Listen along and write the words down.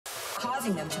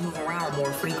causing them to move around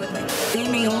more frequently. They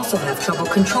may also have trouble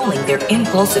controlling their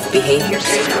impulsive behaviors.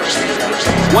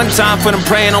 One time for them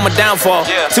praying on my downfall.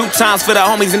 2 times for the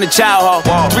homies in the child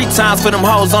hall. 3 times for them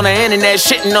hoes on the internet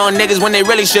shitting on niggas when they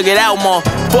really should get out more.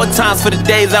 4 times for the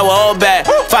days that were all bad.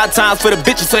 5 times for the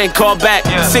bitches who ain't called back.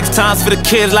 6 times for the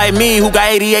kids like me who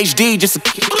got ADHD just to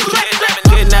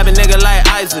kidnap a nigga like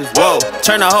ISIS. Whoa,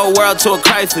 turn the whole world to a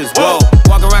crisis. Whoa,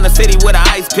 walk around the city with an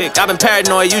ice pick. I've been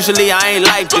paranoid, usually I ain't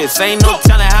like this. Ain't no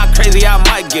telling how crazy I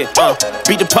might get.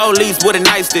 Beat the police with a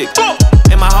nightstick.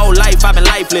 In my whole life I've been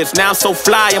lifeless. Now I'm so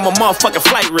fly, I'm a motherfucking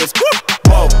flight risk.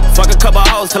 Whoa, fuck a couple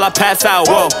hoes till I pass out.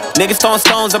 Whoa, niggas throwing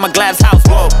stones at my glass house.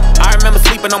 Whoa, I remember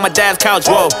sleeping on my dad's couch.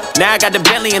 Whoa, now I got the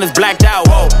Bentley and it's blacked out.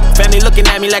 Whoa, family looking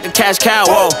at me like a cash cow.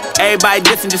 Whoa, everybody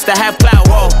dissing just to have clout.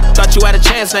 Whoa, thought you had a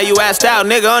chance, now you asked out.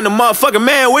 Nigga, I'm the motherfucking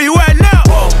man, where you at now?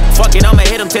 Whoa, fuck it, I'ma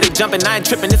hit them till they jumping. I ain't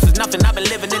tripping, this is nothing. I've been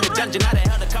living in the dungeon.